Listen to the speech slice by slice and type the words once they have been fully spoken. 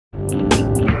Signal.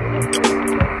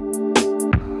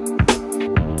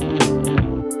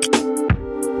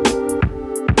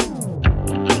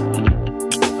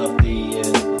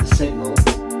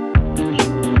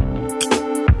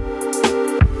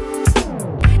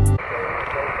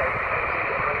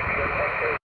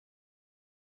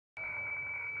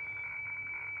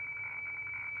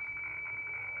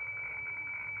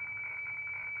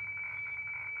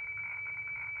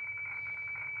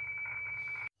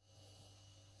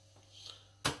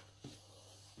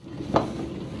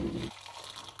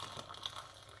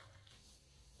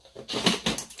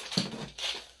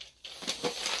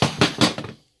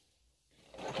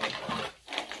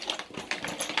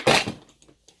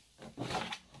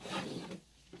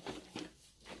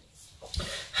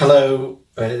 Hello,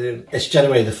 it's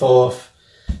January the 4th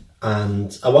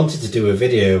and I wanted to do a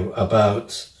video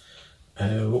about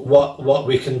what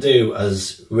we can do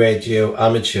as radio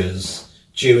amateurs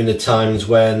during the times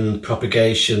when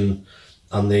propagation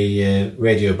on the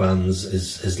radio bands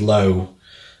is low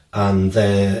and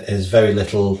there is very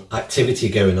little activity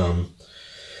going on.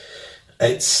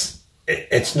 It's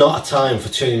not a time for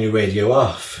turning your radio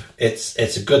off.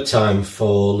 It's a good time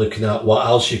for looking at what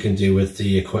else you can do with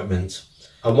the equipment.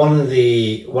 And one of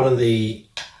the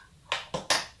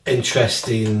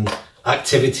interesting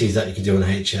activities that you can do on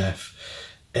HF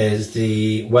is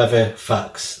the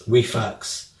Wefax.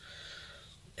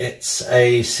 It's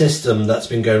a system that's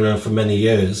been going around for many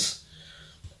years,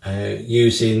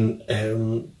 using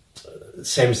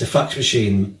same as the fax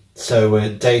machine, so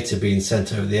data being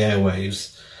sent over the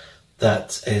airwaves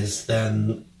that is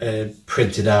then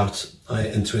printed out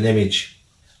into an image.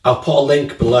 I'll put a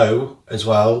link below as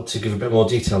well to give a bit more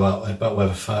detail about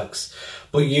Wefax,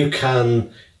 but you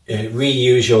can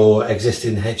reuse your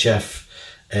existing HF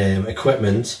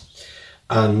equipment,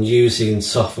 and using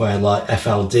software like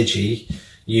FL-Digi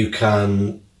you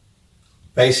can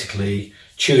basically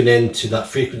tune into that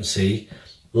frequency,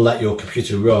 let your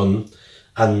computer run,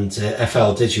 and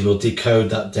FL-Digi will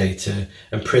decode that data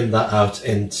and print that out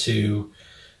into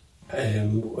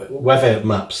weather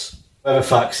maps.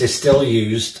 Wefax is still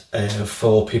used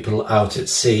for people out at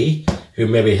sea who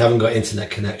maybe haven't got internet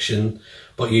connection,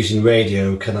 but using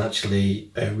radio can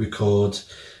actually record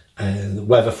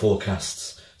weather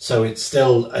forecasts. So it's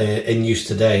still in use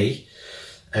today.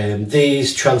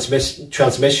 These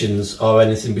transmissions are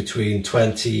anything between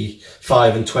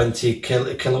 25 and 20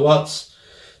 kilowatts.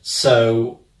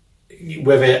 So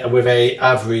with a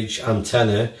average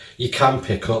antenna, you can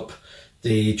pick up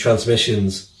the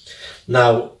transmissions.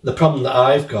 Now, the problem that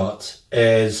I've got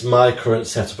is my current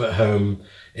setup at home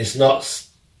is not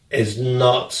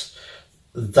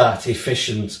that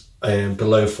efficient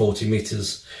below 40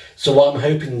 meters. So what I'm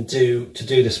hoping to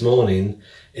do this morning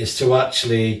is to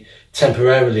actually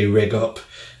temporarily rig up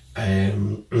a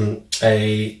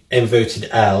inverted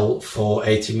L for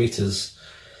 80 meters.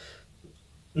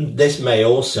 This may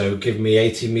also give me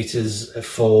 80 meters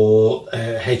for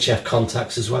HF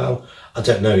contacts as well. I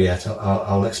don't know yet.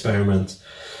 I'll experiment.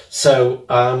 So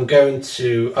I've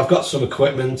got some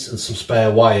equipment and some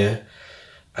spare wire.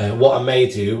 What I may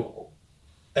do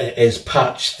is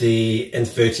patch the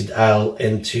inverted L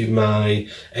into my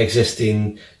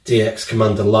existing DX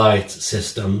Commander Lite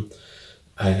system,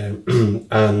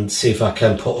 and see if I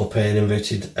can put up an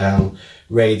inverted L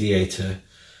radiator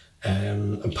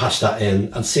and patch that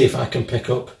in, and see if I can pick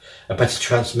up a better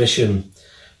transmission,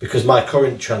 because my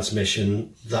current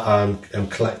transmission that I'm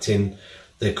collecting,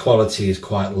 the quality is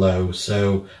quite low.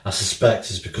 So I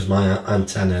suspect it's because my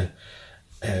antenna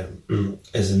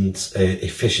isn't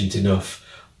efficient enough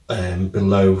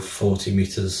below 40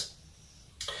 meters.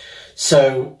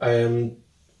 So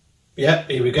yeah,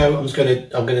 here we go.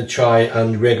 I'm gonna try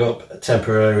and rig up a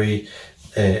temporary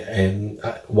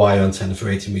wire antenna for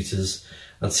 80 meters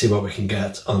and see what we can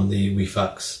get on the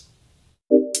Wefax.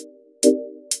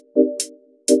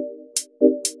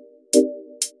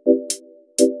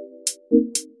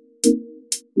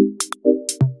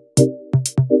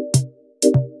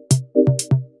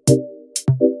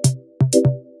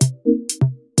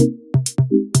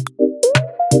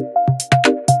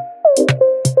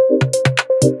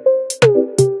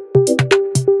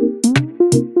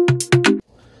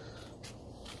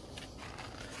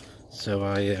 So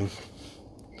I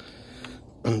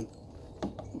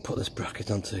put this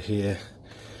bracket onto here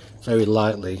very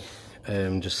lightly,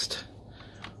 just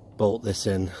bolt this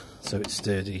in so it's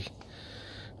sturdy.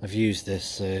 I've used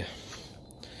this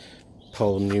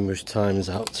pole numerous times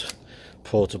out,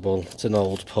 portable. It's an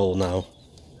old pole now.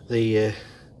 The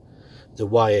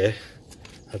wire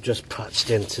I've just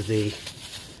patched into the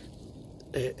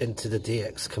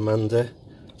DX Commander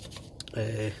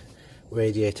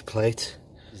radiator plate.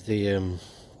 This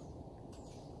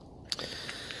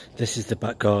is the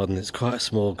back garden. It's quite a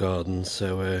small garden,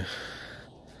 so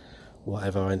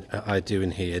whatever I do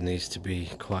in here needs to be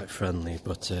quite friendly.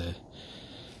 But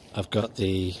I've got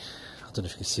I don't know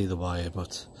if you can see the wire,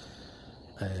 but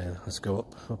let's go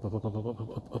up.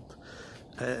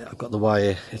 I've got the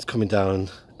wire, it's coming down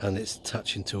and it's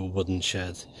attaching to a wooden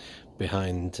shed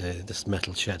behind this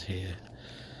metal shed here.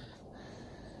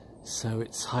 So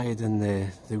it's higher than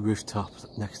the rooftop,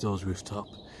 next door's rooftop,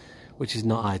 which is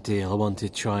not ideal. I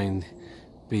wanted to try and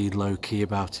be low key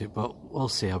about it, but we'll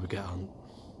see how we get on.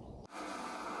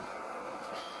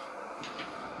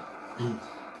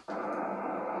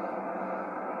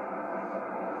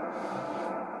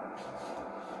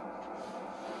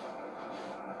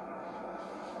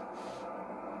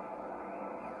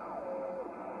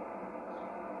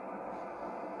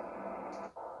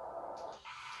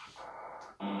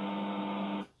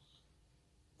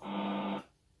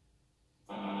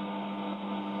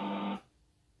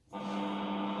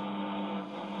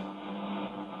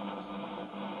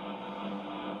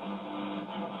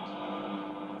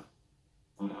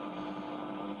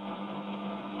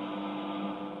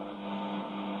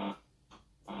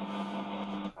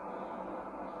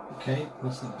 Okay,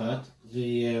 that's not bad.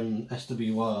 The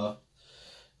SWR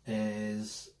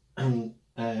is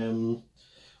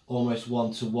almost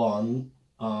 1-to-1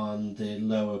 on the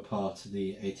lower part of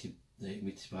the 8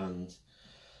 meter band,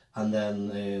 and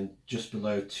then just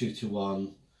below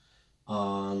 2-to-1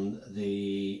 on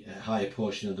the higher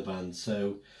portion of the band.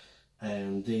 So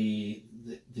the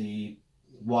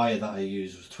wire that I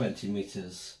used was 20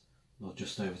 meters, or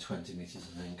just over 20 meters,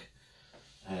 I think.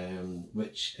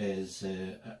 Which is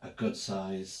a good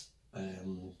size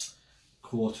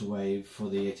quarter wave for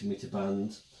the 80 meter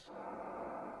band.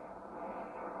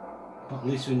 But at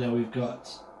least we know we've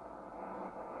got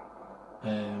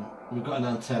an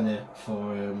antenna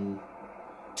for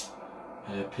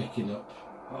picking up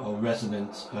or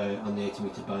resonance on the 80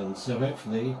 meter band. So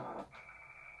hopefully,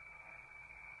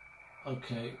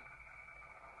 okay.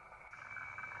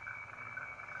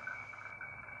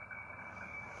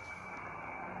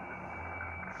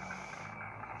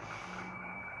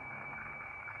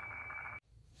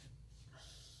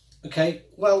 Okay,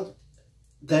 well,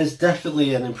 there's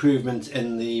definitely an improvement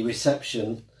in the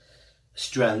reception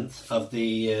strength of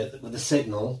the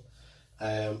signal.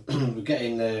 We're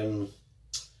getting an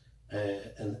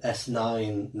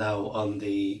S9 now on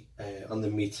the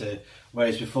meter,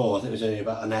 whereas before I think it was only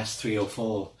about an S3 or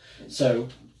 4. So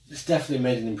it's definitely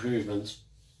made an improvement.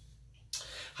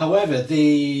 However,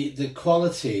 the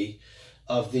quality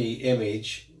of the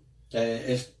image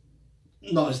is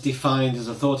not as defined as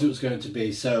I thought it was going to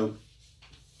be, so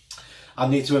I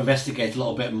need to investigate a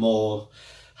little bit more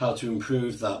how to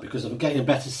improve that, because I'm getting a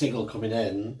better signal coming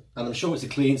in and I'm sure it's a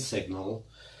clean signal.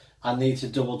 I need to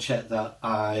double check that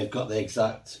I've got the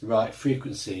exact right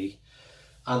frequency,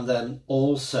 and then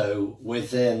also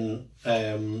within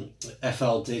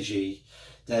FL Digi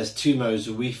there's 2 modes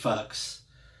of Wefax,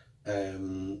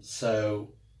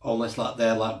 so almost like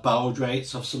they're like baud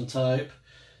rates of some type.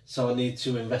 So I need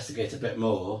to investigate a bit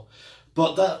more,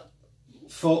 but that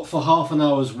for half an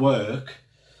hour's work,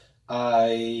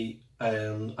 and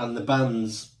the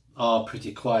bands are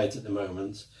pretty quiet at the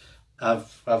moment.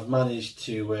 I've managed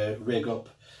to rig up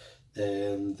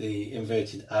the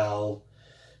inverted L.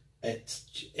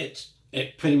 It's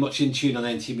pretty much in tune on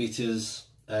 90 meters,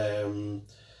 but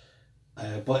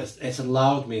it's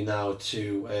allowed me now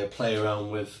to play around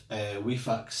with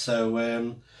Wefax.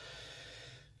 So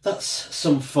that's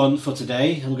some fun for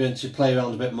today. I'm going to play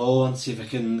around a bit more and see if I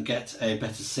can get a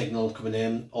better signal coming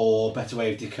in or a better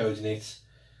way of decoding it.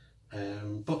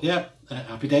 But yeah,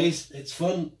 happy days. It's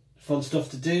fun stuff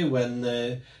to do when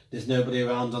there's nobody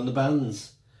around on the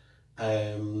bands.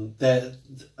 I'm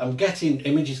getting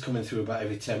images coming through about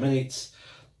every 10 minutes.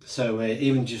 So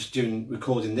even just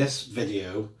recording this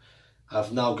video,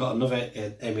 I've now got another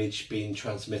image being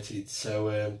transmitted.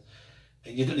 So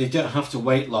you don't have to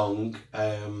wait long.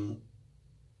 You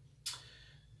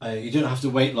don't have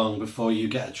to wait long before you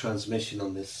get a transmission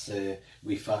on this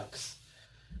Wefax.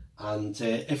 And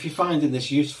if you're finding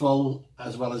this useful,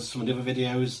 as well as some of the other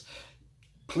videos,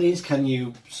 please can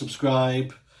you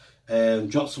subscribe,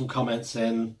 drop some comments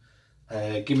in,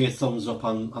 give me a thumbs up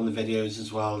on the videos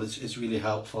as well. It's really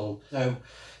helpful. So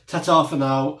ta-ta for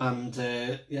now, and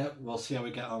yeah, we'll see how we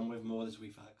get on with more of this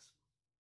Wefax.